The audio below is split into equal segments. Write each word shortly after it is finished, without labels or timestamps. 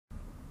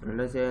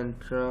Let's say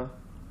intro.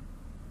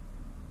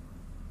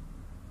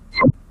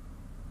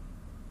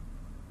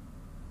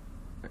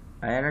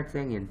 I am not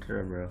saying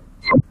intro, bro.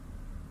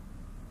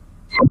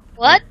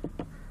 What?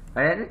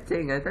 I am not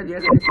saying. I thought you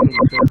were gonna say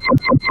intro.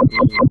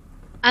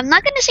 I'm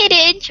not gonna say the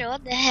intro.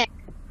 What the heck?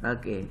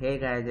 Okay. Hey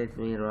guys, it's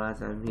me,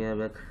 Ross. I'm here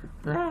with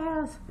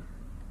Flash.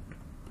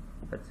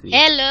 Let's see.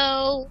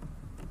 Hello.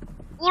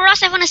 Oh,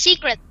 Ross, I found a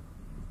secret.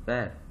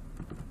 Where?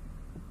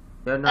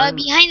 You're not.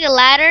 Behind the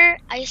ladder,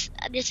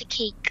 there's a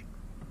cake.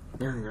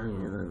 Yeah.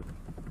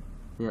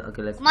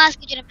 Okay. Let's. Come on, let's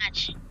get you the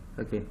match.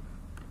 Okay.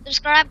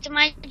 Subscribe to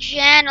my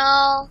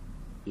channel.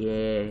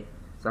 Yeah.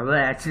 Someone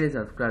actually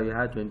subscribe. You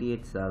have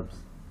 28 subs.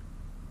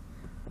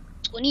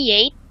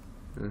 28.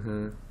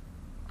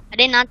 I I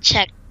did not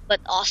check,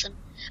 but awesome.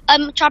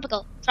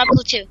 Tropical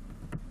 2.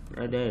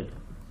 I did.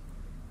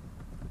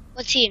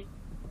 What team?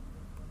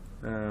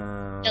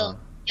 Yellow.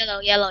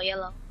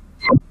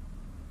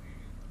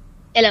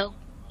 There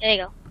you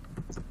go.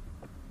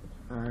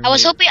 I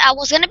was hoping I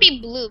was gonna be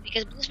blue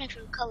because blue is my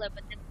favorite color,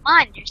 but never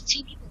mind. There's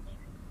 2 people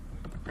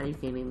there. Are you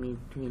kidding me?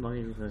 My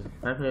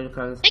favorite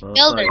color is Pick purple.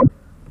 builder.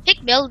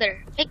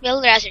 Pick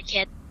builder as your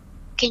kid.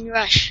 Can you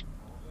rush?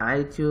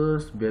 I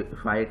choose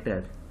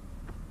fighter.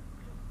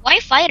 Why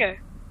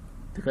fighter?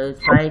 Because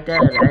it's fighter.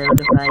 I want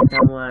to fight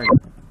someone.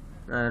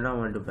 I don't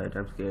want to fight.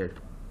 I'm scared.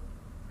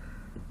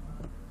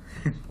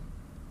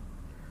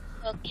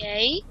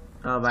 Okay.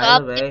 Oh, by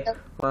the way,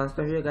 most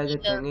of you guys are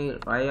thinking,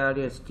 why are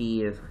you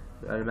Steve?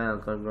 Well, my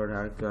account got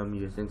hacked, so I'm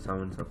using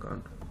someone's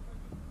account.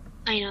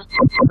 I know.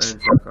 Friend's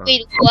account.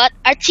 Wait, what?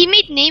 Our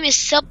teammate name is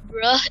Sup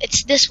Bruh.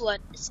 It's this one.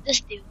 It's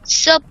this dude.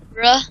 Sup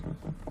Bruh.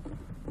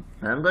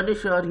 I'm going to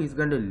sure he's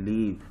going to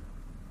leave.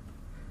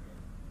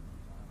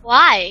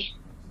 Why?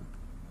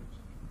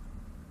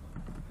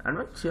 I'm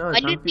not sure.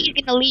 Why do you think you're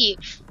gonna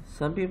leave?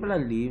 Some people are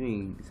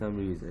leaving for some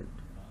reason.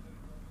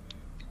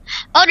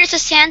 Oh, there's a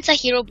Santa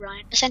Hero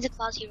Brian. A Santa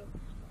Claus Hero.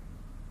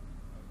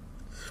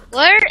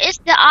 Where is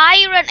the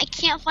iron? I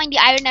can't find the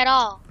iron at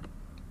all.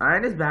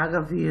 Iron is back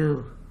of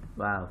you.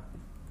 Wow.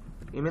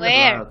 Give me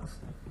Where? the blocks.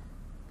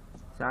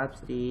 Stop,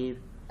 Steve.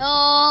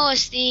 No,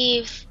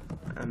 Steve.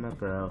 I'm a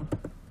pro.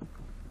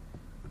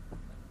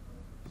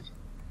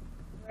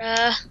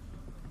 Bruh.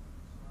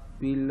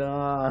 We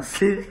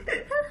lost.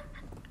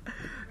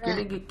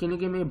 Can you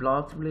give me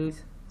blocks,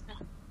 please?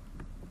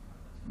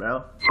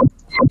 Bro.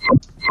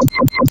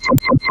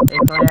 Hey,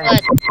 Fire,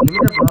 What? give me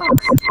the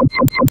blocks.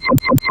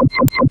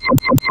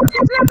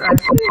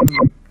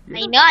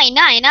 I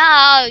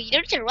know. You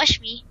don't have to rush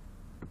me.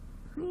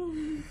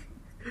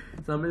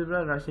 Some people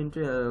are rushing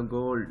to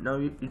gold. Now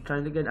we're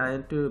trying to get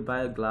iron to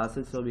buy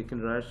glasses so we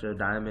can rush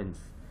diamonds.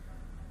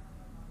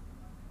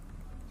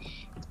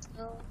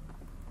 No.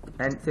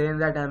 And saying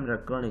that I'm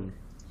recording.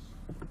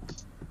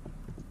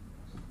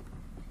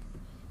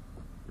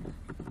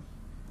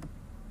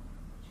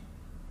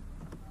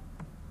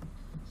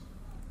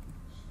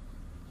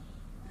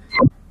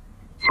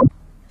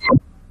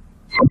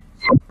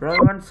 Bro,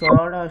 you want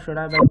sword or should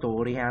I buy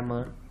Tori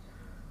hammer?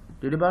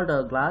 Did you buy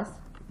a glass?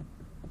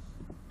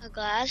 A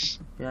glass?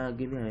 Yeah,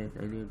 give me I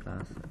need a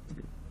glass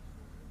actually.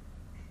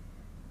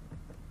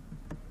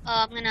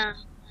 I'm gonna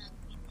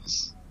get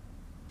this.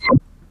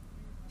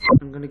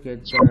 I'm gonna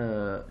get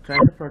the try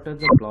to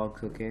protect the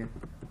blocks, okay?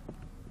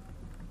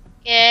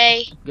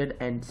 Okay. Get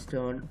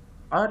endstone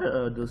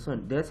or this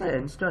one. There's an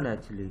endstone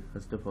actually,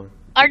 first of all.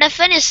 Our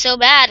defense is so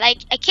bad. I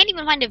can't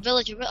even find the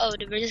village. Oh,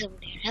 the village is over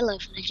there. Hello,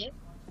 villager.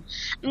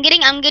 I'm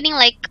getting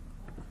like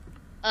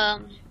there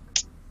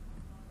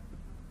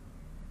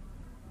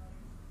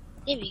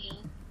we go.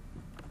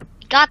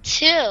 We got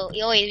 2. Oh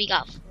wait, we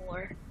got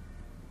 4.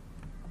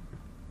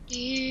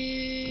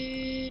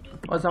 Dude.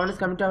 Oh, someone is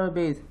coming to our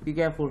base. Be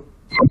careful.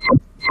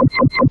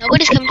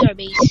 Nobody's coming to our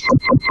base.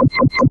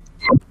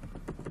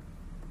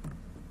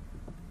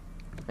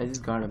 I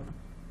just got him.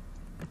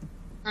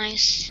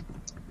 Nice.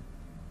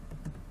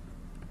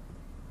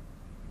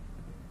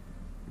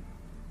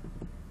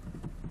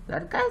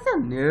 That guy's a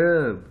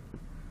noob.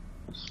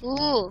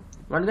 Ooh.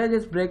 One guy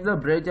just break the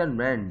bridge and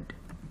went.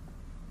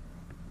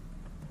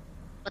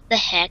 What the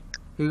heck?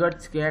 He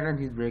got scared and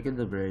he's breaking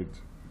the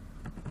bridge.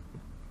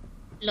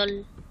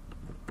 Lol.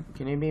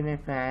 Can you be my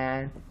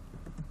fan?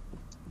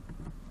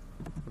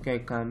 Okay,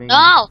 coming.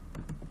 No!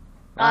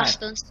 Why? Ross,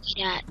 don't see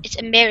that. It's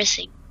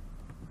embarrassing.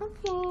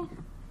 Okay.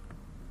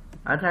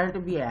 I'm trying to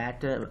be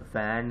at a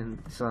fan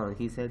and so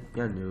he said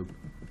you're a noob.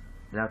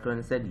 And after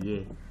I said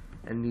yeah.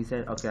 And he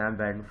said okay, I'm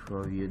banned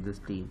from you this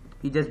team.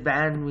 He just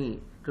banned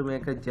me to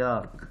make a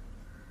joke.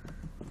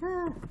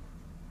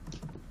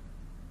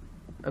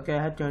 Okay,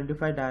 I had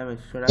 25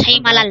 diamonds. Should I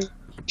come back?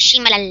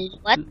 Shimalal.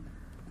 What?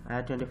 I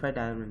had 25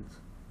 diamonds.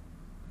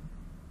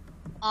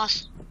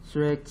 Awesome.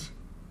 Switch.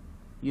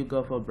 You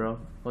go for bro.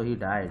 Oh, he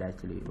died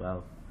actually.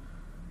 Wow.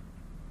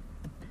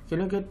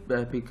 Can you get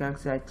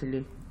pickaxe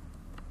actually?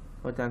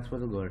 Oh, thanks for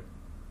the gold.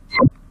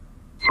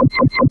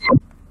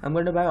 I'm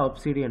going to buy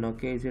obsidian.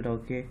 Okay, is it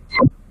okay?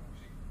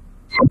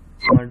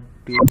 1,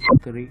 2,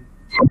 3,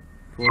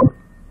 4.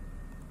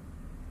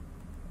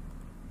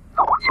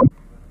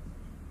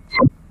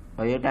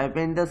 Are you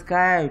typing the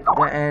Skype?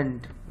 The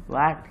end.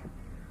 What?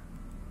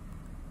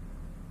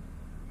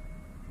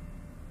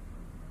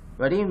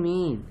 What do you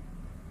mean?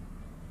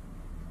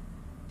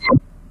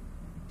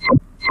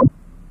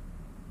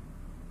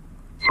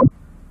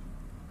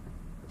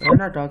 We're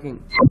not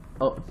talking.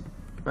 Oh,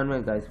 1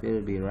 minute, guys.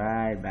 We'll be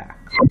right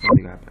back.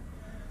 Something happened.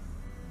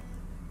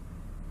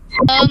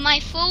 My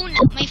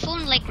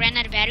phone like ran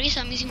out of battery,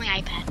 so I'm using my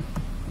iPad.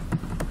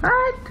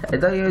 What? I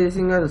thought you were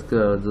using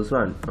this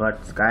one.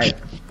 What? Skype?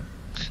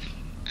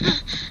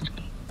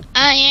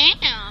 I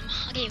am.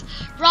 Okay,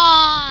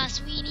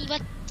 Ross, we need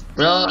what?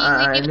 Bro,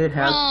 I need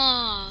help.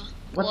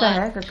 What the What?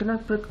 heck? I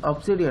cannot pick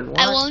obsidian.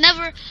 What? I will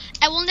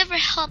never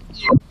help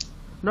you.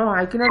 No,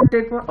 I cannot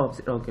take my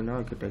obsidian. Okay, now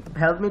I can take.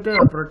 Help me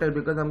to protect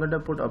because I'm gonna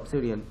put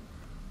obsidian.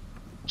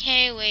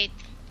 Okay, wait.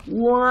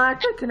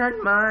 What? I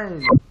cannot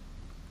mine.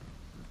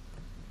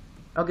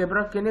 Okay,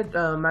 bro, can you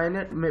mine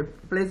it?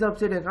 Place the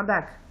obsidian. Come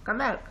back. Come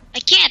back. I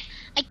can't.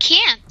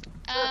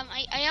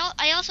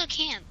 I also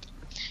can't.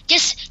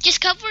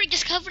 Just cover it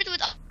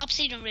with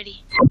obsidian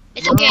already.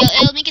 It's okay.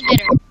 It'll make it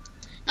better.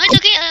 No, it's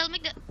okay.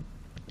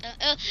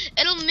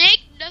 It'll make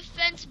the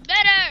fence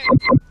better.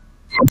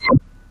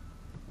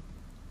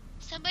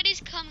 Somebody's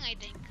coming, I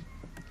think.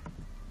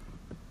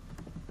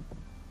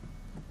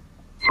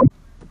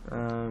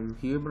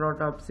 He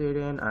brought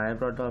obsidian. I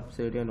brought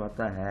obsidian. What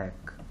the heck?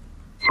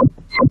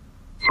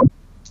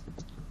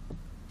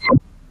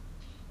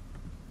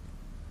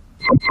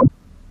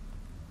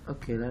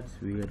 Okay, that's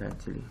weird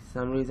actually.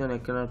 Some reason I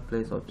cannot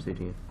place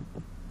obsidian.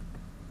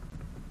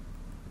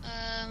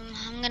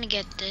 I'm gonna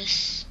get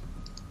this.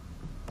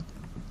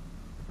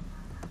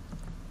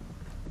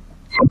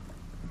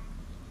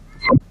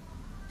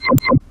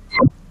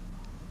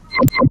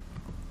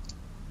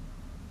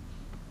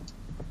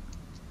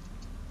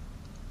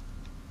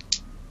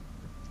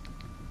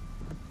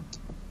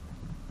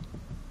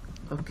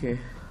 Okay,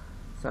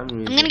 some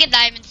reason. I'm gonna get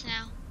diamonds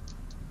now.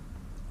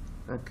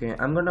 Okay,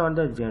 I'm gonna on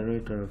the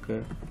generator.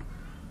 Okay,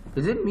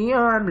 is it me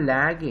or I'm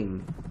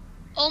lagging?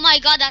 Oh my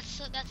god,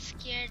 that's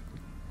scared.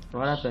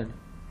 What happened?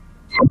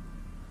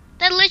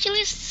 That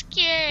literally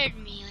scared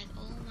me. Like,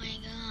 oh my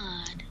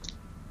god.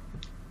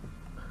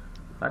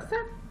 What's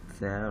that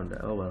sound?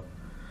 Oh well.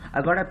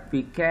 I got a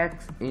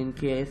pickaxe in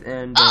case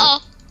and.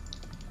 Uh-oh.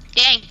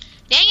 Dang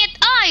it!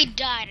 I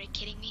died. Are you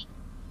kidding me?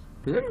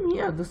 Is it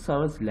me or the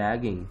server's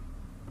lagging?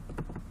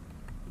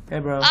 Hey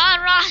bro.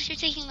 Ross, you're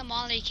taking them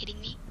all. Are you kidding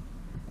me?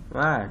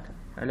 What?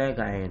 I like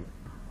iron.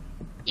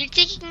 You're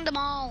taking them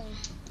all.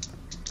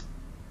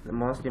 The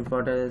most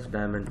important is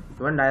diamond.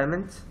 You want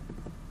diamonds?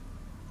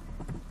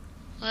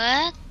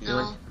 What?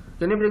 No.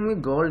 Can you bring me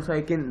gold so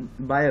I can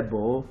buy a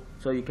bow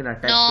so you can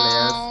attack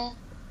players? No.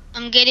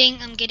 I'm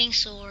getting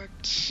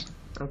swords.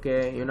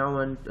 Okay, you know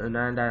when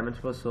 9 diamonds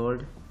per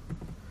sword?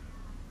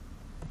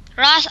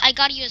 Ross, I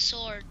got you a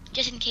sword.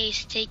 Just in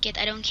case, take it.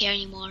 I don't care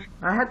anymore.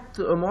 I had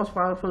a most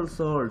powerful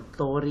sword,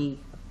 Tori.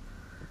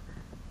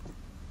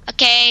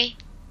 Okay.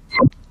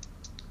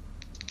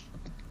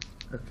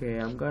 Okay,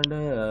 I'm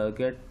gonna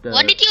get.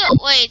 What did you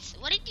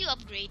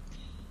upgrade?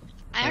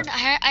 I heard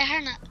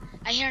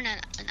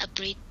an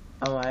upgrade.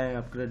 Oh, I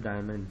upgraded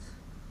diamonds.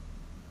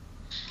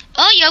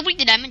 Oh, you upgraded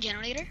the diamond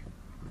generator?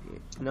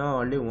 No,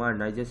 only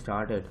one. I just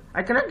started.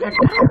 I cannot get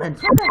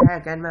diamonds. What the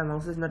heck? And my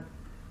mouse is not.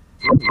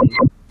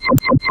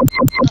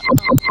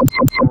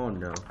 Oh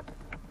no.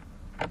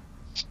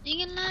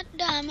 Singing that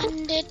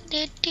diamond.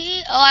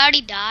 Oh, I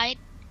already died.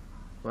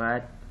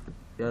 What?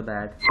 You're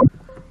bad.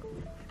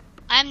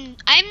 I'm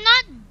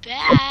not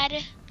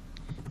bad.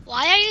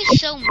 Why are you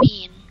so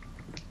mean?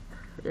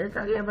 You're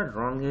talking about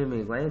wrong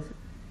gaming. Why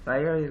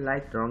are you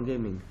like wrong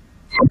gaming?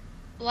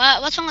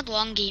 What's wrong with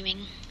long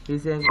gaming?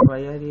 He's saying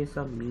why are you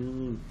so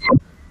mean?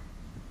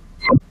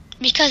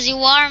 Because you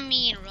are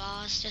mean,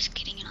 Ross. Just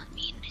kidding, you're not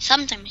mean.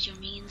 Sometimes you're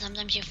mean,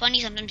 sometimes you're funny,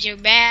 sometimes you're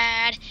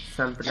bad.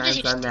 Sometimes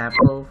you're I'm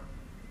apple.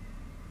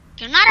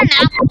 You're not an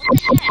apple. What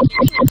the heck?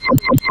 You're not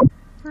even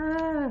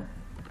food.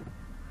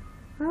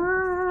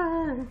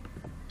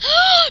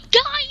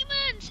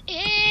 Diamonds!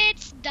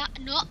 It's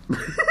no.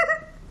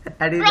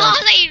 Ross,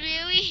 I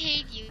really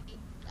hate you.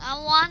 I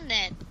want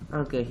it.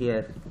 Okay,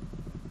 here.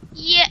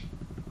 Yeah.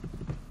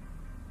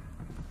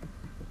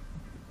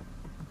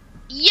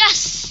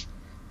 Yes!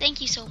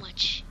 Thank you so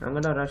much. I'm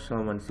gonna rush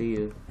someone. See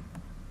you.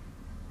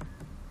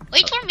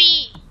 Wait for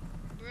me.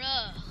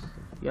 Bruh.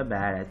 You're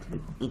bad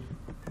actually.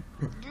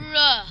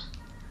 Bruh.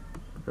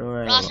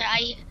 Bro,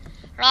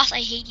 Ross, I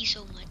hate you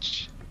so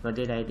much. what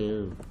did I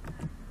do?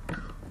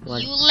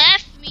 What? You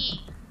left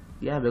me.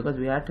 Yeah, because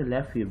we had to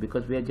left you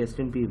because we are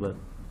Justin Bieber.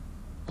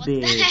 What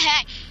Big. the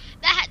heck?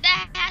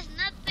 That has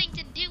nothing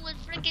to do with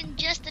freaking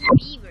Justin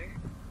Bieber.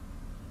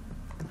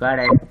 Got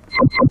it.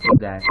 Take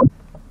that.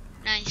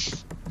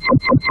 Nice.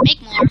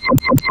 Make more. I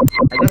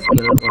just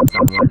killed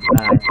someone.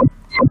 Bye.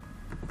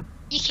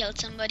 You killed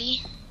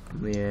somebody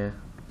Yeah.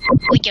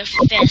 with your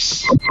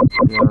fist.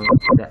 No,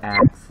 the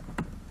axe.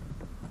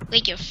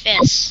 With your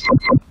fist.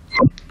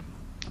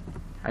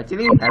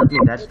 Actually, help me.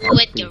 That's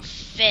With your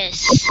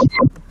fist.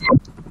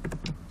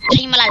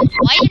 Shay Malal.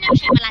 Why did you name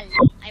Shay Malal?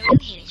 I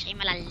really hate it. Shame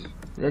alal.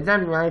 It's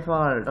not my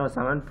fault. Oh,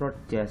 someone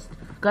protest.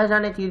 Cause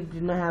on it, he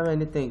did not have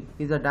anything.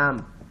 He's a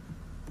dumb.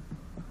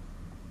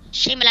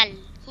 Shame alal.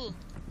 Who?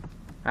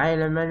 I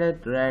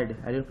eliminated Red.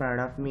 Are you proud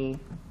of me?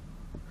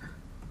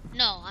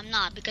 No, I'm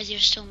not because you're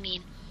so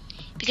mean.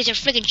 Because you're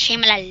freaking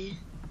shame alal.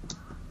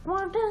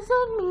 What does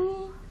it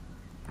mean?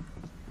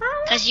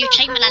 Because you're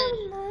shame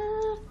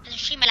alal. Because you're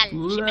shame alal.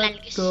 Shame alal.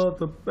 Let's go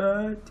the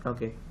bed.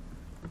 Okay.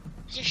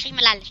 Because you're shame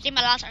alal. Shame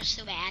alals are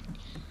so bad.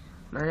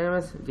 My name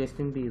is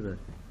Justin Bieber.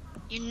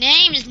 Your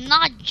name is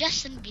not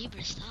Justin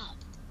Bieber. Stop.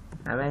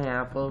 I'm an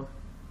apple.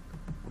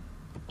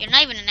 You're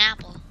not even an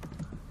apple.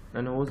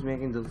 And who's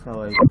making this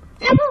noise?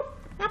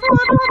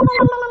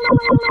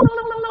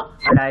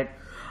 I died.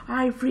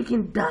 I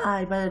freaking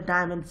died by a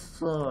diamond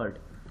sword.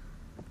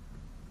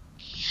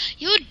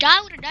 You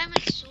died with a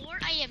diamond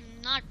sword? I am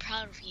not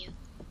proud of you.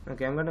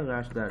 Okay, I'm gonna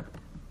rush that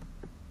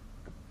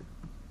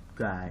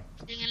guy.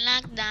 Singing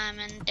like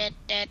diamond.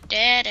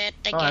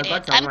 Oh, I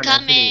got I'm someone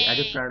coming. actually. Are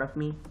you proud of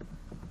me?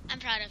 I'm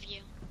proud of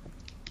you.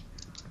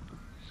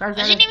 Guys,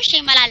 What's your name?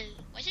 Shaymalal.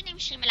 What's your name?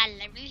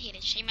 Shaymalal. I really hate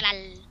it.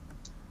 Shaymalal.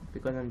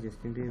 because I'm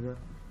Justin Bieber.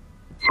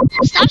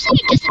 Stop saying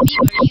Justin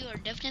Bieber. You are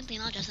definitely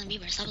not Justin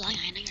Bieber. Stop lying.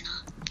 I know you're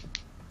not.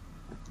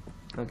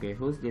 Okay,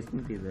 who's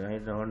Justin Bieber? I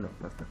don't know.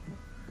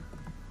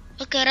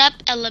 Look it up.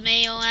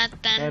 LMAO at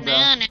Hey the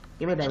bro,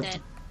 give me that.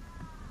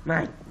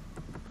 Mine.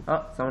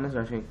 Oh, someone is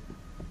rushing.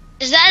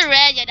 Is that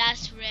red? Yeah,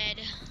 that's red.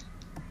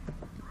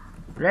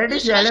 Red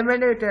is Who's rushing?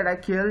 eliminated. I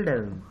killed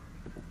him.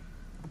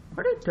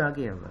 What are you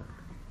talking about?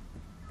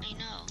 I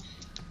know.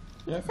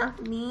 Yes, that's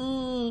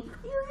me.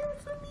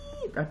 Yes, that's me.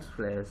 That's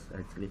Flares,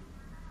 actually.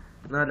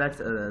 No, that's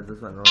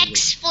this one. Wrong game.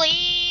 X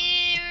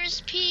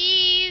Flares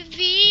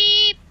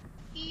PvP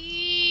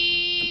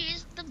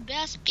is the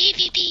best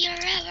PvPer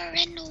ever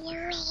in the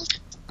world.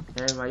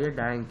 Hey, why you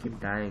dying? Keep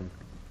dying.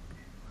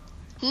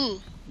 Who?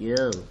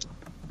 You.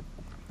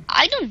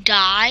 I don't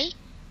die.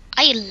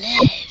 I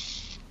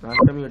live. Last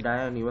time you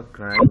died and you were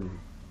crying.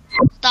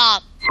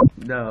 Stop.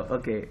 No,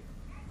 okay.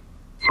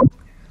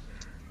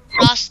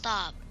 Ross,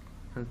 stop.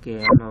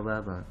 Okay, I'm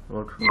Obama.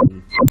 Vote for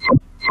me.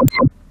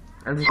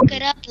 I'm just Look it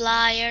kidding. up,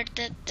 liar.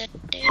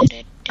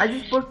 I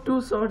just put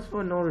 2 swords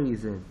for no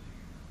reason.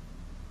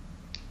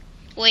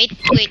 Wait.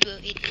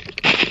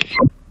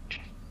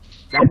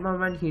 That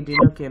moment he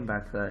didn't came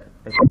back to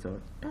the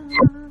episode.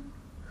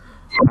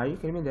 Are you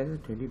kidding me? There's a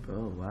 20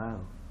 bro. Wow.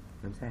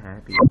 I'm so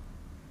happy.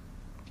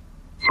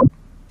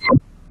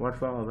 What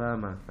for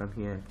Obama? I'm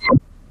here.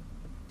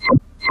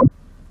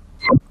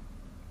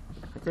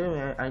 I tell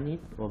you, I need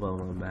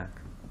Obama back.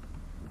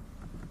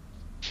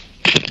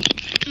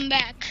 I'm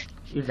back.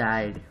 You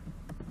died.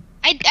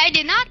 I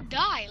did not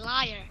die,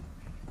 liar.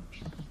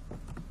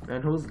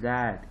 And who's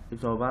that?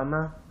 It's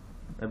Obama?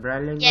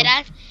 Abraham Lincoln?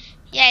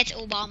 Yeah, it's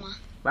Obama.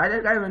 Why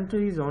that guy went to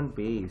his own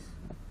base?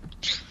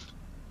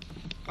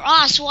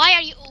 Ross, why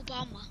are you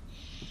Obama?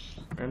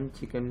 And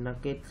chicken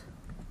nuggets.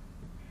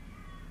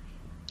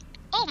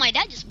 Oh, my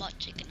dad just bought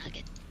chicken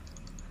nugget.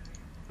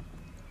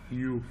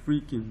 You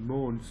freaking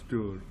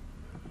monster.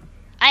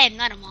 I am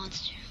not a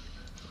monster.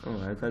 Oh,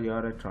 I thought you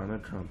were a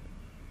Donald Trump.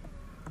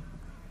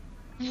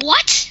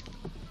 What?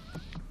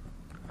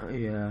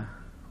 Yeah.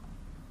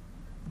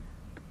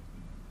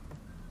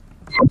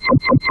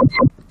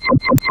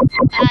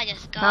 I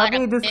just got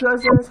Hacking, a this bit.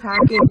 person is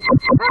hacking.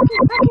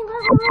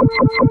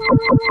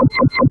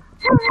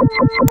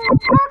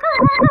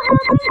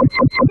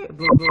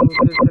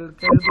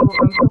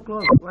 I'm so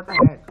close. What the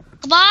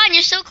heck? Come on,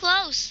 you're so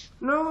close.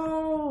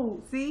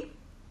 No! See?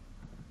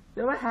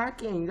 They were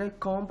hacking. They're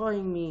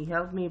comboing me.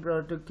 Help me,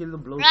 bro, to kill the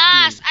blue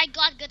Ross, team. I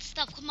got good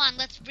stuff. Come on,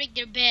 let's break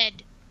their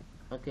bed.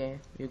 Okay,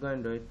 you're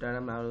gonna do it. Tell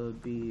them I will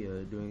be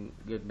doing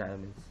good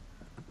diamonds.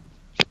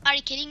 Are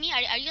you kidding me?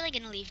 Are you like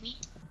gonna leave me?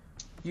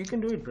 You can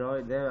do it,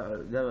 bro.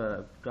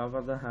 The top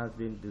of the has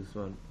been this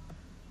one.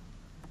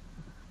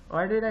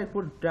 Why did I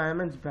put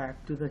diamonds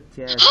back to the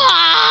chest?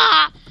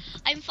 Ah!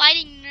 I'm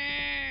fighting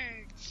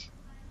nerds.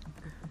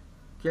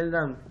 Kill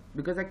them.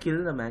 Because I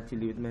killed them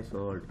actually with my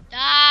sword.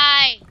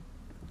 Die.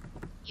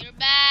 You're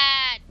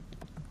bad.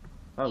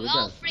 Oh, You're good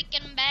all job.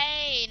 freaking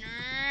bad,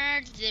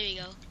 nerds. There we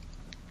go.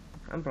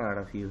 I'm proud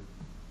of you.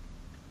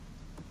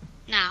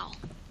 Now,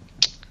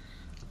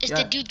 is Yeah.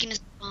 the dude gonna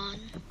spawn?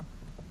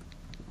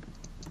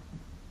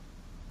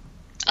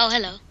 Oh,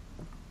 hello.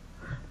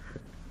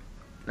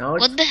 Now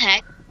it's What the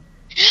heck?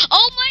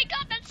 Oh my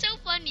god, that's so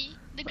funny.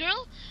 The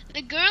girl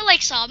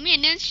like saw me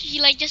and then she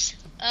like just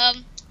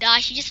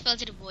died. She just fell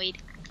to the void.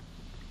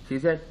 She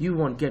said, you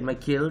won't get my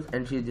kills,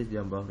 and she just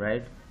jumped off,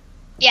 right?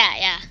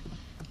 Yeah.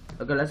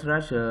 Okay, let's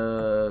rush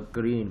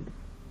green.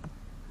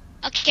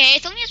 Okay,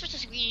 it's only us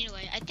versus green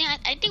anyway. I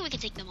think we can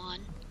take them on.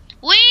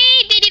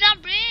 Wait, they did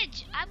not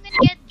bridge. I'm gonna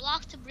get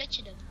blocks to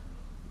bridge them.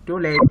 Too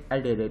late, I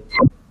did it.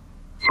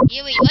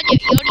 Yeah, wait, what? You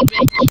already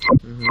bridged?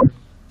 Mm-hmm.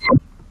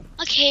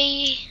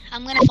 Okay,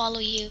 I'm gonna follow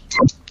you.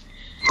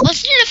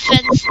 What's their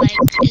defense like?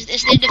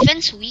 Is their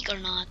defense weak or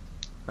not?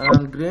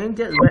 Green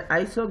just, when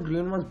I saw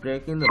green was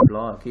breaking the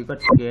block, he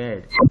got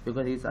scared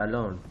because he's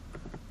alone.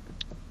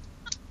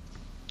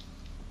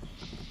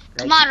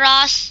 Come on,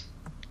 Ross.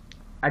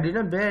 I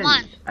didn't build. Come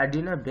on. I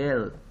didn't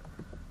build.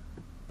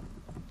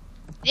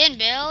 Didn't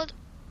build.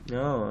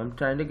 No, I'm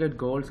trying to get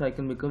gold so I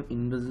can become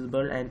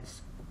invisible and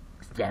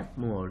stealth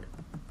mode.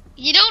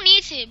 You don't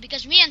need to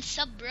because me and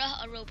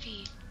Subra are OP.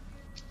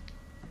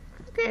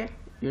 Okay.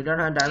 You don't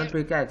have diamond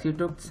pickaxe. You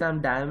took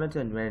some diamonds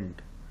and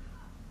went.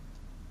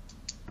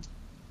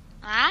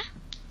 Huh?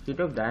 He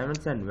took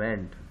diamonds and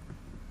went.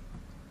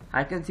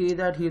 I can see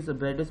that his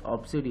bed is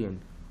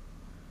obsidian.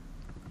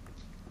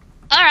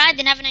 Alright,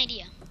 then have an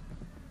idea.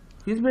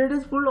 His bed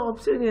is full of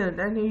obsidian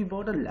and he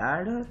bought a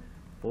ladder?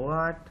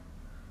 What?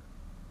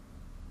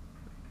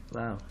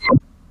 Wow.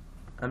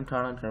 I'm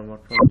turning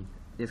remote for me.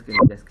 Just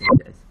kidding guys.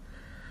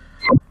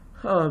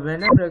 Oh,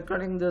 when I'm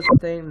recording this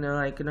thing, no,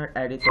 I cannot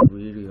edit the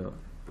video.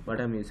 But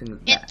I'm using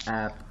the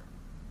app.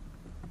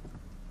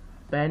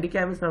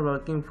 Bandicam is not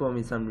working for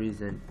me some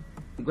reason.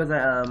 Because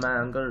my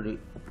uncle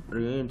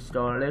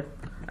reinstalled it.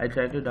 I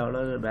tried to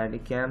download the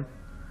Bandicam.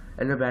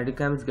 And the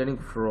Bandicam is getting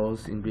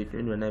froze in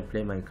between when I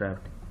play Minecraft.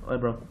 Oh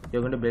bro,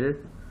 you're gonna build?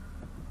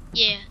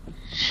 Yeah.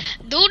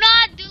 Do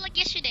not do like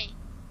yesterday.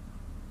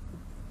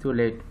 Too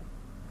late.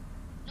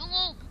 No.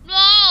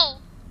 No.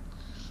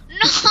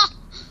 No.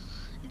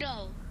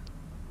 No.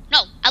 No.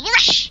 I will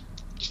rush.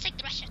 Just like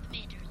the rusher at the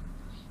middle.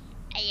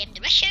 I am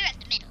the rusher at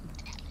the middle.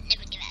 And I will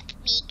never give up.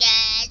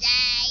 Because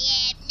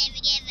I am never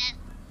give up.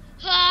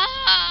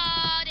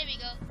 Ah, there we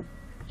go.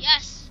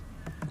 Yes.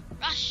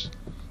 Rush.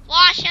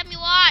 Wash. Help me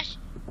wash.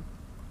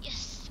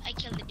 Yes. I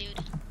killed the dude.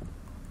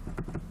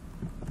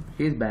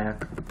 He's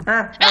back.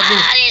 Ah,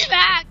 Ah, he's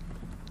back.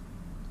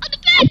 On the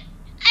bed.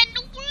 And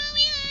the world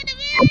on the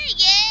bed.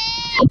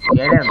 Yay.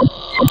 get him.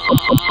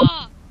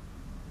 Oh.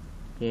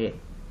 Hey.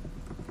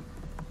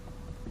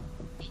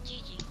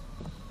 GG.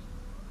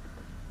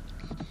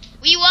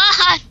 We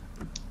won!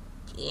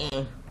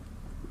 Yeah.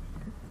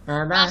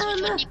 Ross,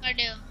 which one do you want to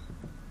do?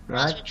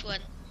 Ross, What? which one?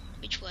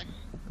 Which one?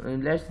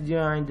 Let's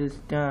join this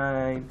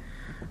time.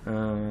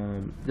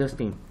 This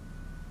team.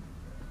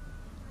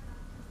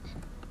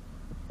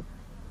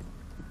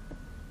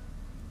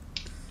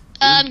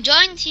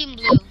 Join Team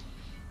Blue.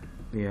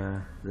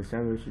 Yeah, this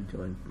time we should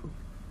join.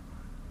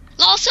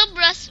 Also,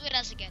 bruh, with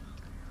us again.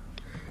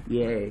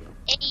 Yay.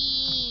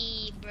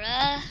 Hey,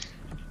 bruh.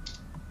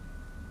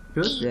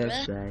 Who's Hey, this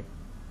bruh. guy?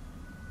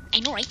 I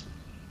know, right?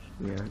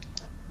 Yeah.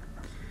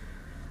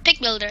 Pick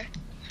builder.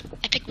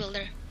 I pick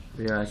builder.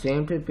 Yeah,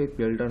 same to pick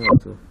builder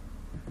also.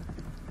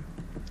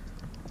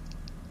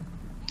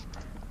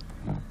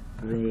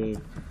 Wait,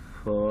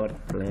 4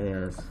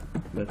 players.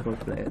 Wait, 4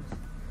 players.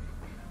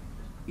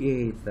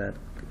 Yeah, that.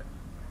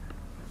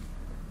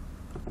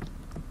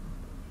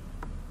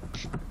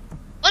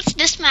 What's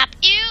this map?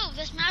 Ew,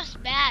 this map's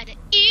bad.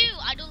 Ew,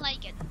 I don't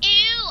like it.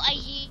 Ew, I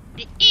hate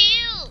it.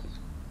 Ew.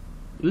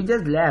 You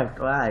just left,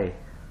 why?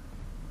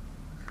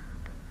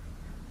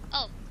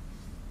 Oh,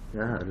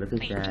 Yeah, look at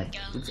There you that.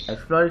 go. It's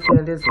exploration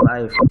in his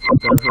life.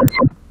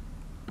 Girlfriend.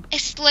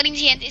 exploding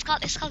TNT.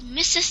 It's called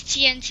Mrs.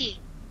 TNT.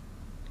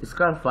 It's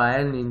called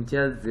Fire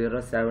Ninja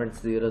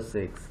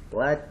 0706.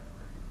 What?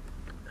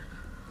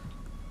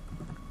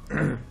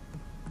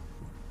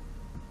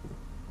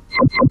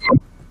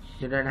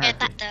 You don't have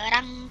Kita to.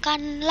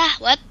 terangkanlah.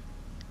 What?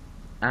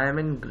 I'm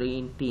in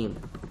green team.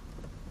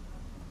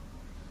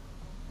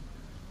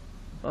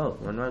 Oh,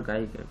 one more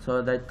guy.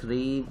 So that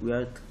 3, we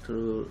are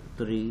through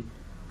 3.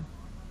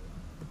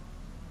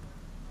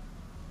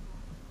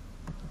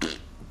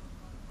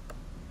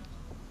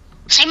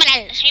 Saya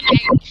melal. Ah,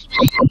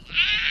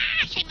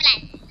 saya melal.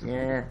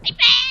 Yeah. I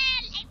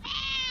fell.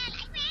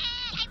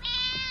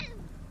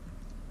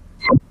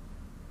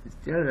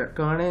 Still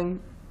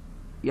recording.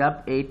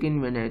 Yup, 18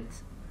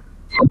 minutes.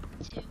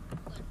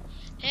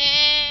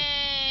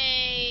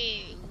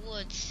 Hey,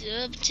 what's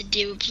up?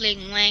 Today we're playing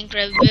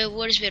Minecraft Bed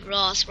Wars with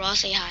Ross.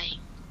 Ross, say hi.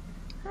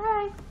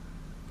 Hi.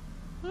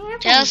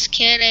 Just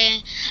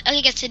kidding.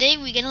 Okay, guys, today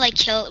we're gonna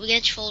we're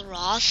gonna troll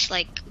Ross.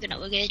 Like, we're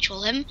gonna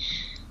troll him.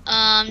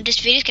 This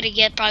video is gonna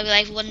get probably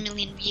like 1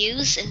 million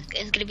views, and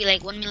it's gonna be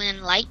like 1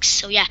 million likes.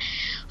 So yeah,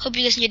 hope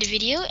you guys enjoyed the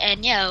video.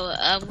 And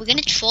yeah, we're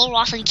gonna troll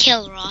Ross and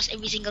kill Ross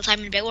every single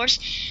time in Bed Wars.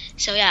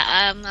 So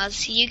yeah, I'll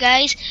see you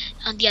guys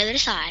on the other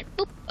side.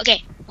 Boop.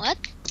 Okay, what?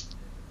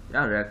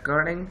 You're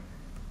recording?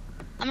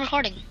 I'm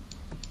recording.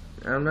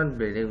 I'm not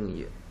believing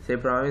you. Say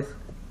promise.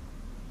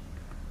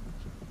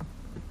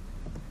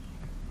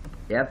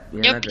 Yep,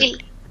 you're not,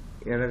 Derpil.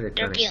 you're not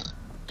recording.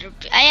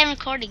 Derpil. I am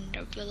recording.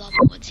 Derpil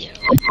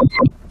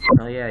 101.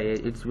 Oh yeah,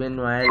 it's been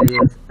while you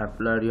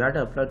upload. You have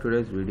to upload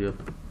today's video.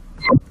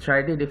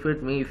 Try to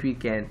defeat me if you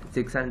can.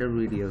 600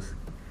 videos.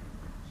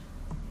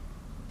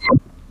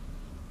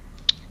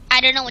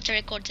 I don't know what to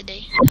record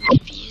today. I'm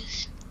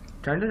confused.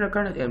 Trying to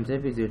record at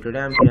MCPC. Today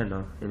I'm here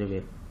now.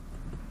 Anyway.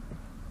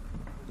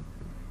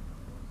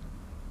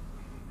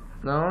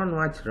 No one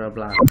watch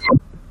Roblox.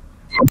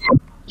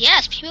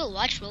 Yes, people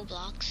watch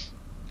Roblox.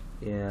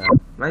 Yeah.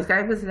 My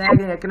Skype is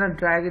lagging. I cannot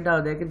drag it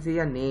out. They can see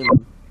your name.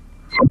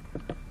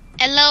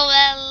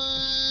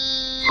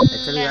 LOL.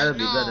 Actually, you gotta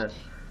be No. better.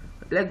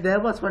 like there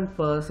was one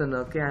person,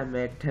 okay, I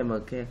met him,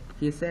 okay.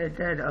 He said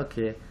that,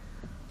 okay,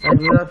 and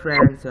we were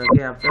friends,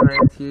 okay. After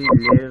friends, he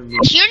left me.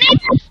 Your name?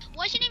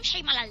 What's your name?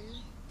 Shaymalal.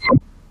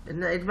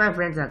 No, it's my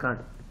friend's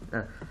account.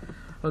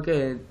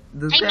 Okay,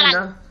 this Hey, guy man.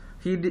 now,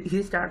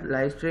 he started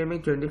live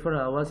streaming 24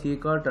 hours. He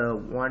got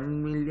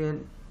 1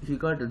 million. He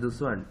got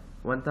this one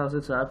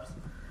 1,000 subs.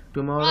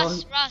 Tomorrow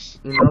Ross,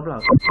 in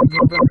Roblox. In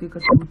Roblox he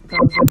got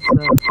 2,000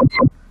 subs.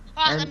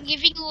 Ross, And- I'm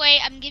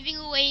giving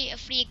away a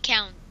free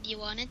account. Do you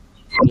want it?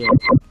 Yeah.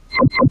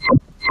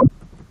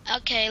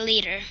 Okay,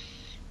 later.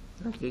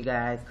 Okay,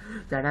 guys,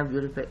 that I'm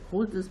beautiful.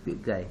 Who's this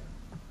big guy?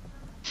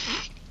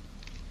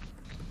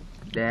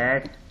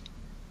 Dad,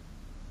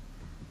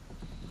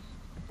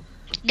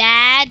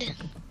 Dad.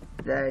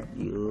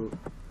 you.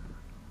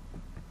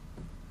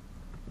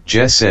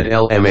 Jess said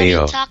Who are you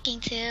LMAO. talking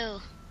to?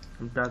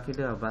 I'm talking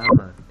to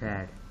Obama.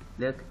 Dad,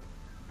 look.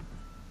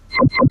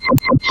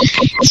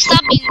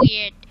 Stop being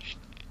weird.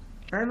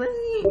 I'm a.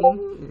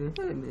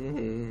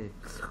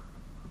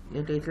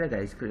 It tastes like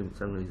ice cream for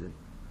some reason.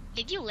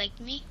 Did you like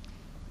me?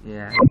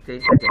 Yeah, it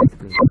tastes like ice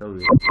cream. So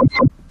weird.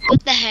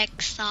 What the heck?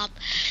 Stop.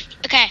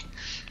 Okay.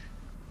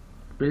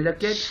 Build a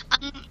kit?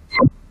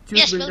 Choose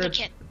Yes, build a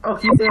kit. Oh,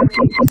 he said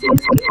kit.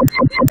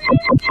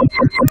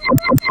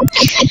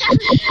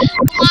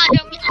 Come on,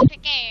 don't be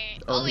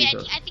scared. Oh, Oh wait, he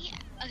I think.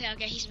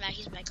 Okay, he's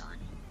back on.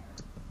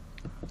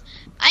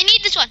 I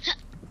need this one.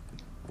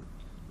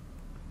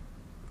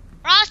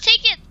 Ross,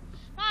 take it.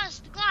 Ross,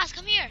 the glass,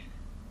 come here.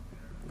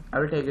 I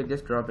will take it,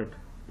 just drop it.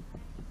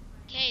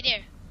 Okay,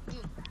 there.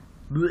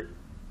 Blech.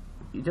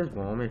 You just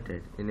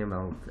vomited in your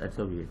mouth. That's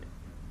so weird.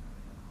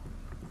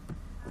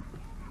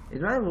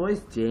 Is my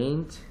voice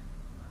changed?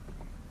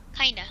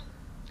 Kinda.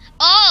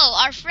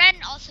 Oh, our friend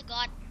also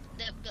got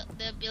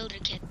the builder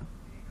kit.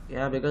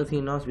 Yeah, because he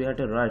knows we have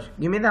to rush.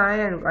 Give me the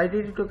iron. I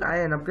did it took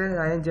iron. Upgrade the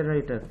iron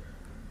generator.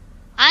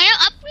 I am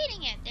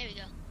upgrading it. There we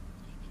go.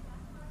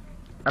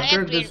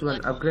 Upgrade this upgraded one.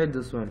 one. Upgrade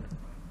this one.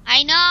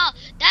 I know.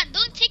 That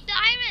don't take the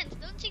irons.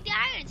 Don't take the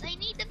irons. I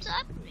need them to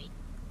upgrade.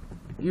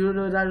 You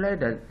do that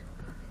later.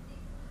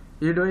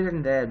 You do it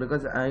in there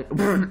because I.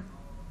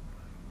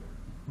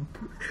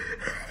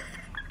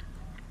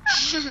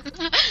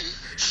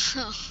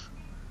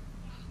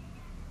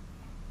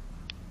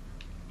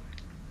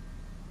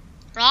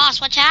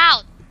 Ross, watch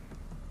out.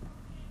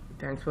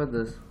 Thanks for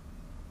this.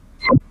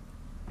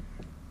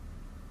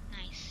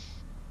 Nice.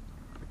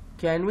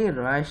 Can we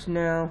rush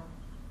now?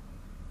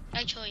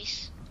 No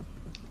choice.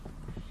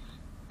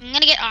 I'm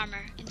gonna get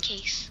armor in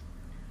case.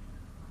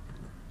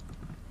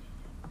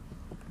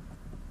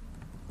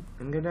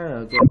 I'm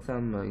gonna get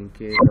some in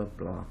case of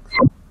blocks.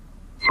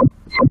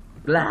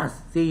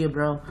 Glass! See you,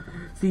 bro.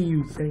 See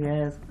you, say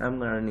yes. I'm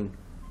running.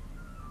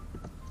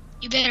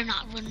 You better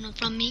not run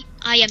from me.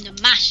 I am the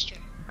master.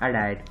 I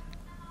died.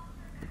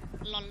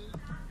 Lol.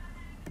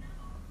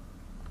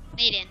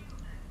 Maiden.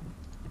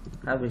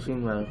 I'm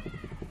wishing well.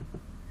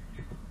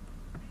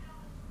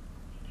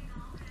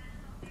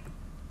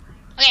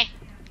 Okay.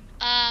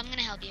 I'm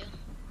gonna help you.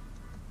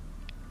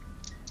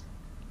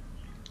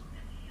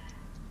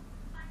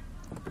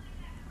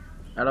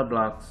 Out of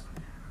blocks.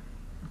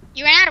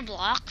 You ran out of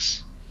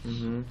blocks.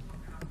 Mm-hmm.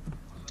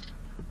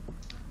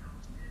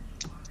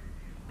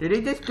 Did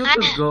he just took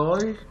the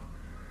gold?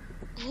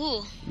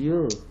 Ooh.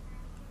 You.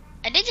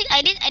 I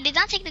did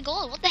not take the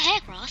gold. What the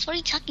heck, Ross? What are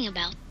you talking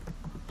about?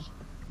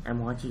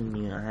 I'm watching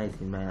your eyes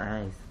in my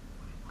eyes.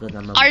 Because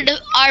I'm a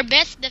Our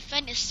best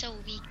defense is so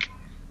weak.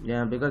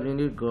 Yeah, because we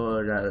need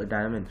gold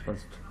diamonds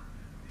first.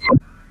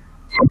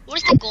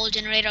 Where's the gold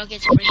generator? Okay,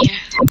 it's over here.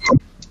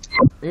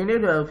 We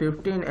need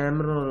 15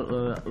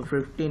 emerald,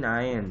 15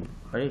 iron.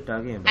 What are you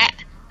talking about?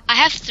 I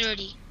have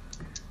 30.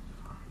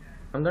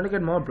 I'm gonna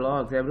get more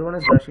blocks. Everyone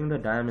is rushing the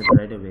diamonds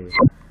right away.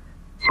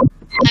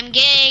 I'm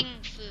getting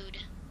food.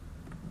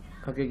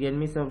 Okay, get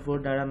me some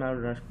food that I'm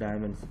out rush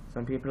diamonds.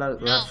 Some people are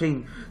No.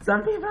 rushing.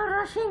 Some people are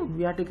rushing.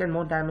 We have to get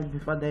more diamonds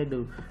before they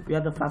do. We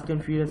are the fast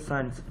and furious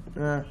sons.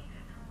 I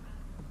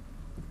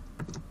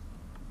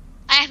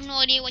have no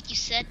idea what you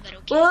said, but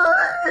okay.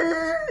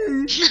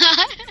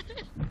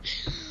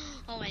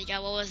 Oh my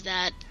god, what was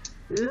that?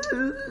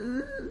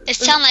 It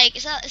sound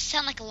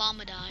like a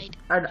llama died.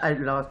 I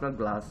lost my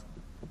glass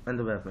and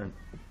the weapon.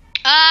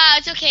 Ah,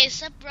 it's okay.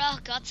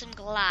 Subra got some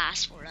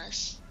glass for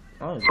us.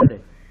 Oh, did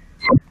it?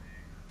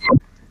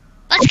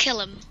 Let's kill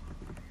him.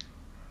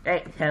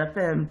 Hey, help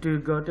him to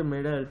go to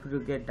middle to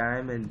get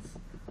diamonds.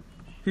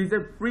 He's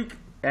a freak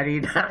and he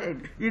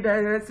died. He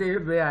died the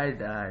same way I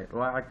died.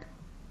 What?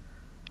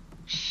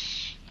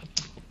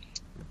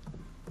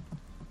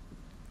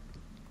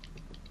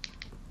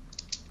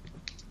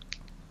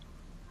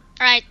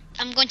 Alright,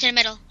 I'm going to the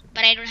middle,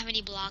 but I don't have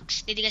any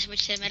blocks. Did you guys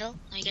switch to the middle?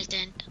 No, you guys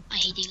didn't. I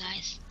hate you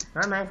guys.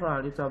 Not my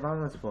fault, it's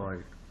Obama's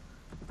fault.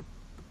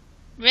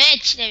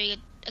 Rich! There we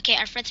go. Okay,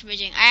 our friend's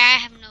bridging. I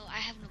have no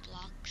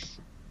blocks.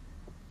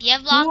 Do you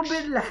have blocks? Who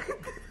been like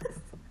this?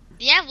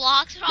 Do you have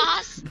blocks,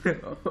 Ross?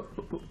 No.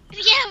 Do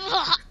you have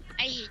blocks?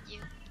 I hate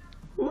you.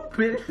 Who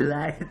been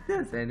like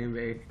this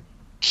anyway?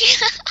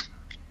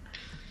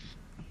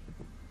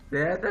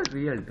 They're the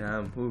real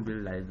dumb who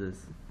build like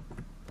this.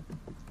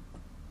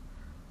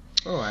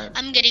 Oh, I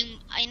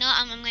know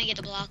I'm gonna get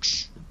the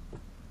blocks.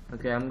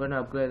 okay, I'm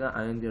gonna upgrade the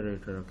iron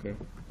generator, okay?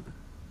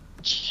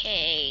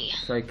 Okay.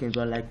 So I can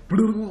go like.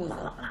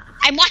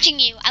 I'm watching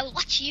you. I will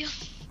watch you.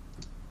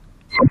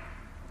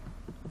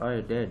 Oh,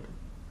 it did.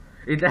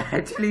 It's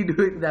actually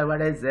doing that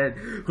what I said.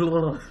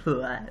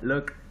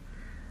 Look,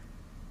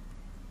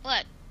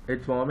 What?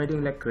 it's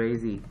vomiting like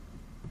crazy.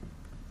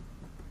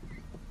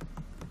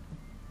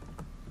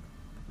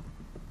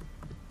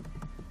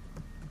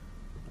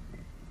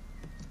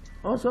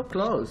 Oh, so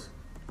close.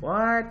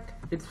 What?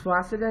 It's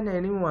faster than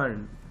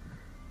anyone.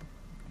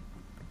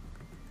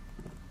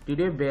 Did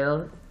you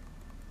bail?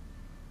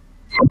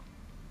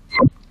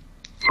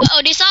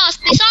 Oh, they saw us.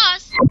 They saw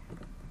us.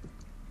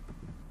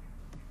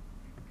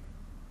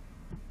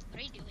 What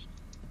are you doing?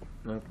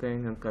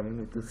 Nothing. I'm coming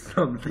with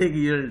something.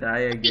 You'll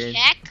die What the again.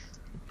 heck?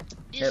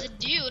 This Yep.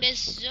 dude is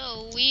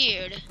so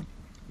weird.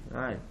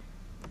 Why?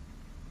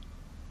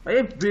 Are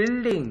you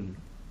building?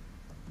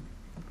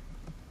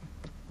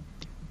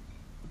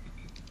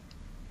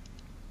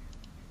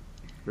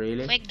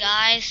 Really? Quick,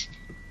 guys.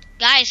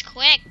 Guys,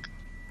 quick.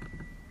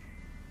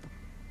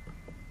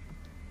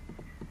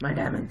 My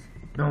diamonds.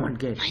 No one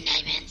gets. My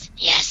diamonds.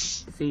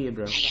 Yes. See you,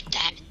 bro. I get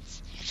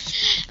diamonds.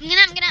 I'm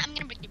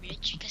gonna break the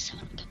bridge because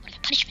someone got more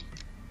punishment.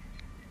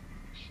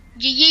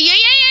 Yeah.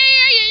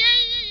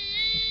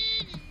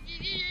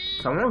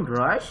 Someone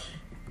rush?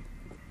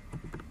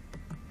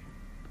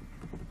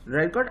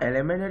 Red got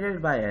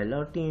eliminated by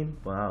yellow team.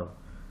 Wow.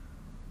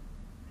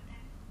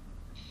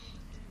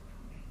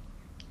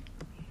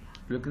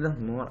 Look at the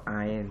more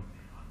iron.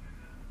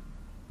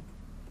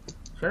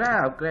 Should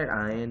I upgrade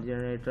iron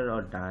generator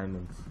or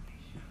diamonds?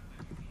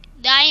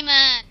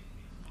 Diamond.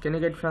 Can you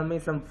get from me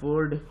some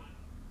food?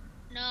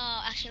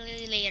 No,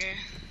 actually later.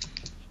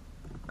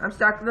 I'm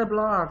stuck in the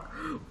block.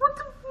 What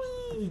the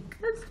freak?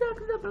 I'm stuck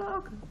in the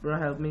block. Bro,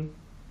 help me.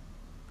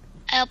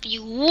 Help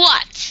you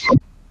what?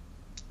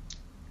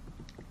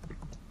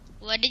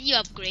 What did you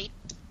upgrade?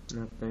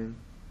 Nothing.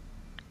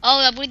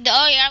 Oh, upgrade the.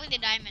 Oh, you're upgrade the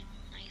diamond.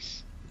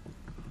 Nice.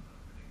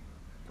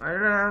 I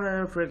don't have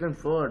any freaking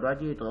food. What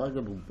are you talking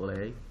about,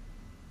 boy?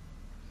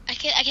 I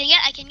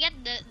can get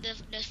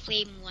the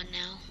flame one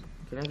now.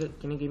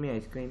 Can you give me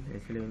ice cream?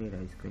 Actually, I need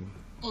ice cream.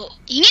 Oh,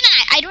 you mean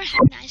I don't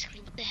have an ice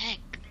cream? What the heck?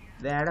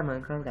 They had a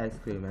Minecraft ice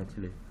cream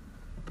actually.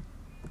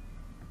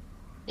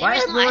 There Why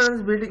is no ice everyone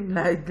is building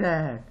like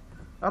that?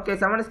 Okay,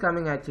 someone is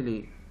coming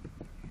actually.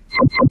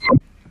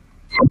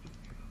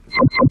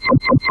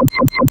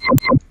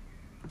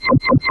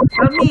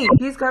 Help me!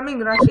 He's coming,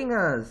 rushing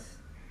us.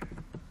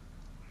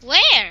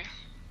 Where?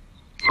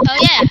 Oh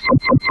yeah.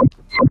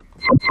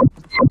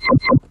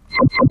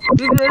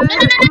 He's really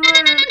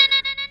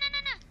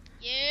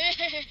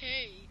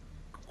Yay!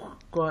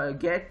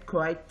 get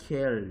quite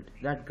killed.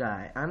 That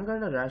guy. I'm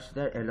gonna rush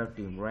the yellow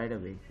team right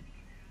away.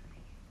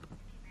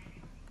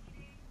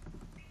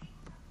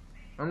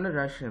 I'm gonna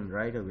rush him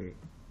right away.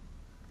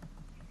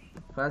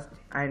 First,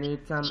 I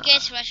need some. You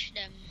guys rush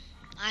them.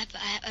 I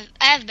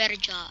have better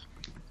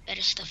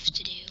stuff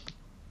to do.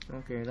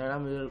 Okay, then I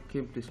will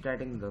keep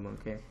distracting them.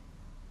 Okay.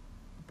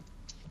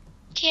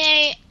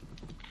 Okay.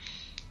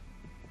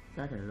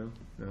 That hello?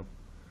 Nope.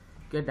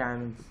 Get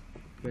diamonds.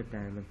 Get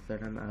diamonds.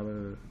 Then I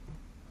will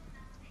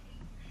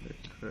get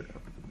rid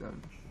of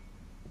them.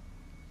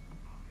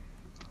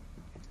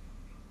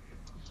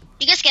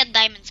 You guys get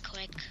diamonds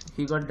quick.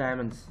 He got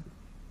diamonds.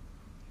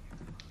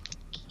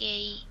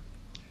 Okay.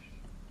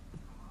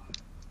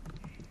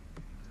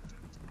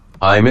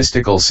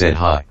 Mystical said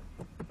hi.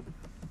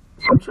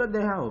 I'm sure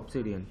they have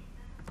obsidian.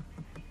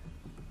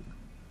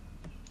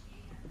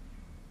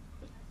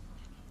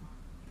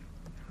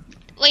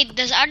 Wait,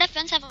 does our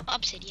defense have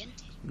obsidian?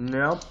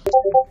 Nope.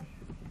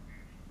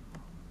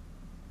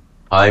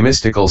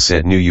 Mystical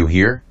said, "Knew you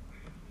here?"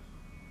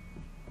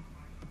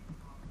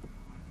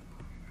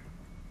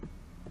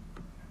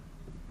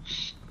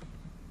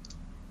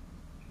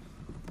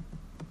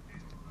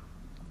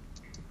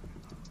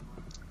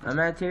 I'm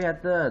actually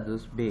at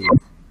this base.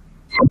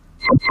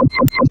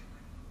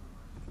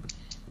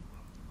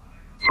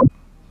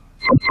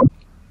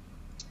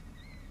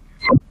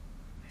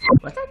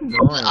 What's that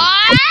noise?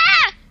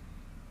 Ah!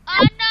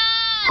 Oh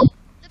no!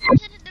 The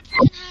person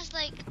has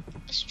like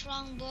a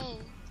strong bow.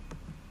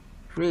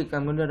 Freak,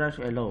 I'm gonna rush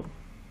yellow.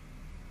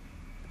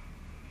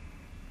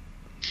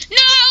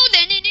 No!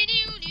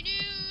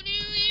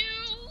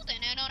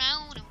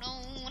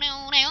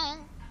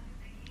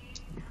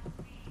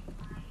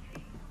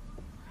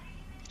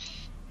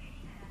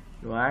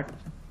 What?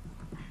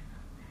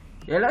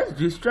 Yellow is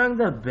destroying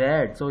the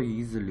bed so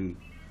easily.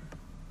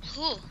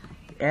 Who?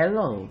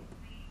 Yellow.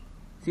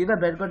 See, the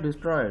bed got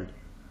destroyed.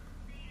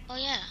 Oh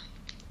yeah.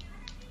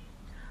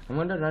 I'm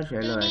gonna rush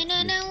yellow actually.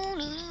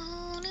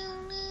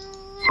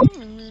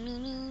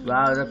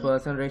 Wow, the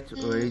person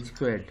rage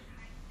quit.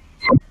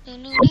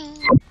 Can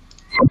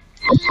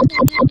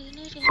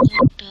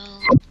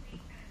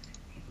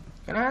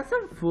I have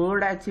some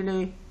food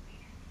actually?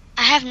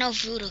 I have no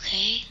food,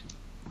 okay?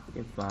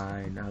 Okay,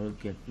 fine. I will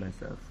get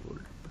myself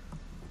food.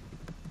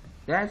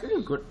 They're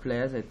actually good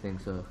players, I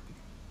think so.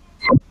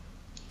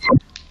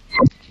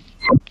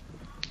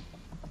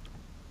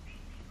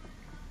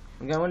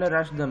 Okay, I'm gonna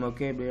rush them.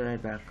 Okay, be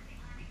right back.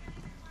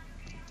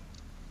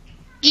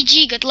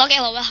 GG, good luck,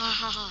 LOL. Ha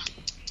ha ha.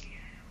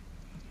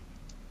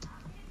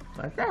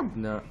 What's that?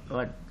 No.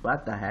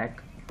 What the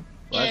heck?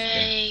 What's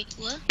that? Yay.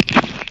 What?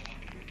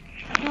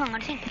 No, I'm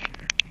gonna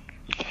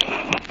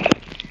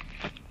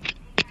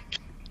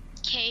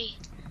Okay.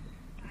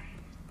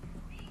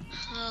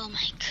 Oh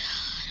my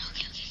god.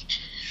 Okay, okay.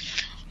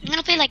 I'm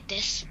gonna play like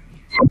this.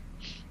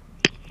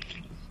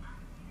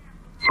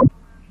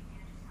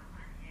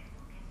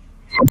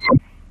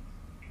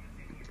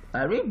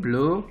 Are we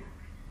blue?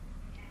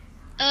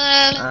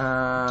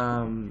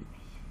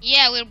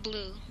 Yeah, we're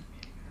blue.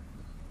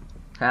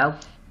 Help.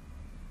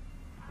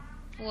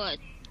 What?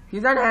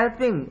 He's not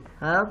helping.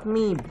 Help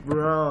me,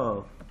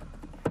 bro.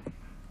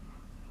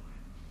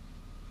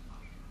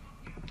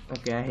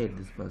 Okay, I hate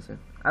this person.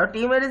 Our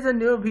teammate is a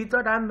noob. He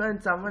thought I'm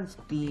on someone's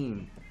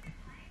team.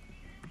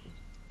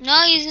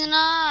 No, he's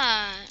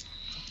not.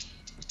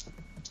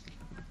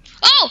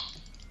 Oh!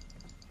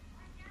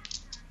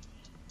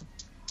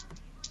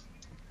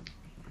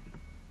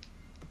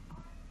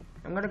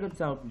 I'm gonna get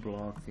some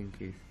blocks in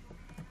case.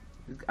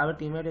 Our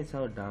teammate is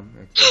so dumb.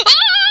 Actually.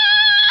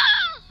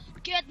 Ah!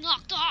 Get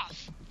knocked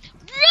off.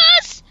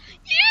 Russ!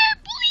 Yeah,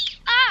 boy!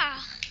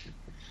 Ah!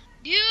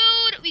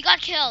 Dude, we got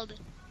killed.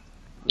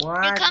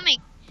 What? They're coming.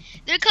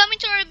 They're coming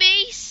to our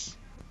base.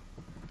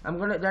 I'm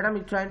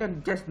trying to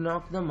just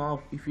knock them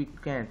off if we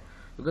can,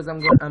 because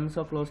I'm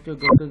so close to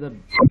go to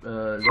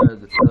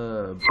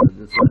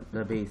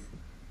the base.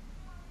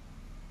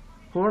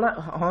 Hold on,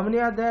 how many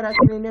are there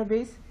actually in your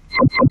base?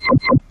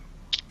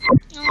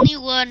 Only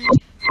one.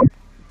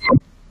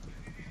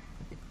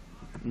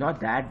 Not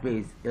that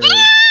base.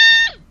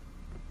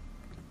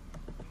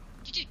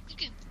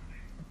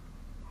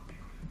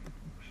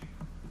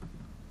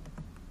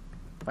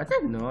 What's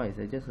that noise?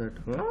 I just heard.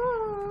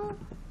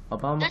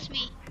 Obama. That's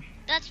me.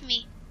 That's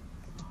me.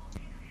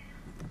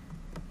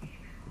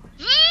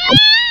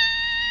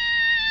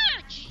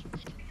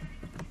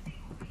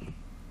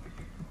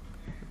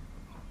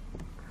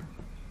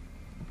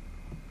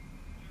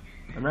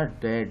 I'm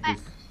not dead.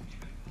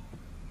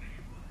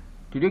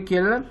 Did you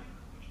kill him?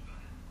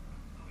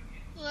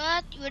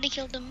 What? You already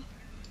killed them.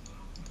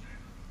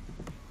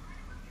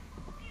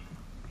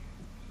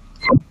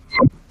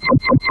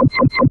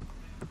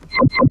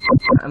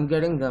 I'm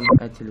getting them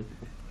actually.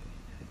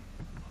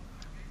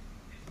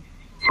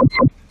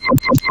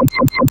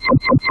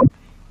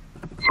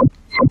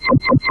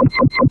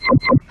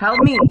 Help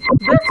me!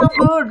 They're so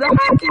good! They're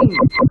hacking!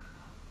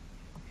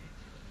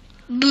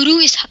 Buru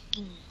is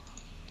hacking.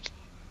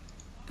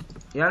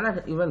 You're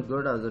not even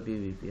good as a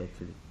PvP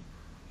actually.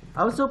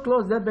 I was so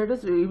close. They're better.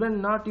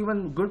 Even not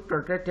even good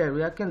protected.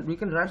 We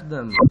can rush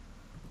them.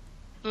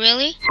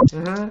 Really?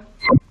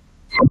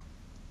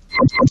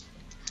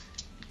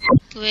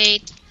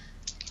 Wait.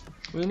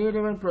 We need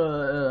even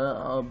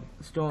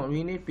stone.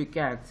 We need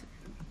pickaxe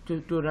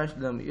to rush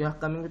them. You are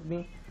coming with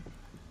me?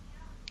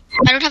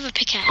 I don't have a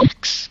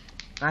pickaxe.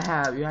 I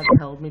have. You have to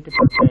help me to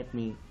protect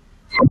me.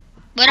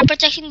 But I'm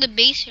protecting the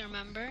base here,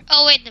 remember?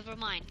 Oh wait, never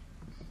mind.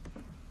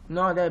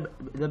 No,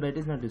 the bed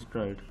is not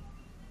destroyed.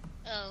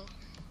 Oh.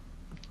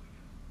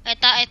 I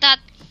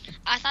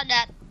thought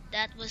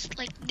that was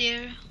like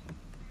there.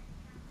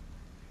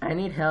 I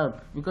need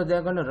help because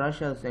they're gonna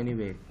rush us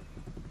anyway.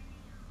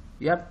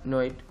 Yep, no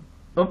it.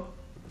 Oh.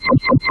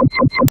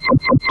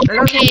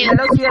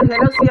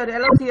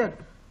 Hello's here.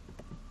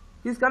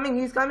 He's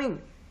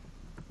coming.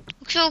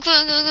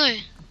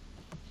 Okay.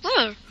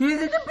 Where?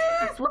 He's in the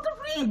base. What the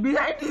freak?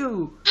 Behind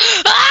you.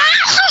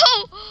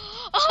 Oh!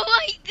 Oh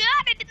my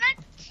god, I did not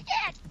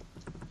check.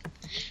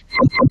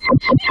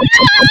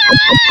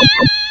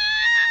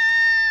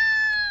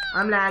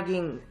 I'm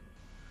lagging.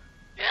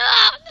 No,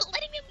 not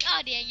letting me.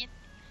 Oh, dang it.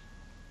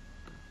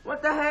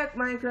 What the heck,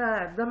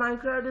 Minecraft? The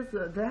Minecraft is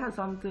they have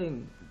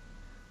something.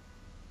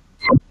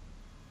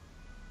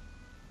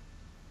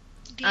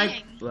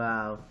 Dang.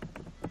 Wow.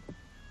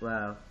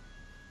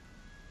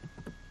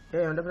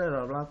 Hey, you want to play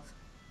Roblox?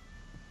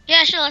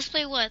 Yeah, sure, let's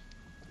play what?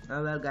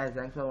 Oh well guys,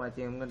 thanks for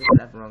watching. I'm gonna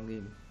select wrong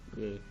game.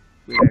 Yay.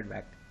 Be right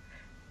back.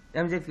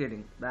 I'm just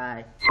kidding.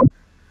 Bye.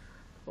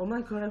 Oh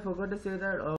my god, I forgot to say that.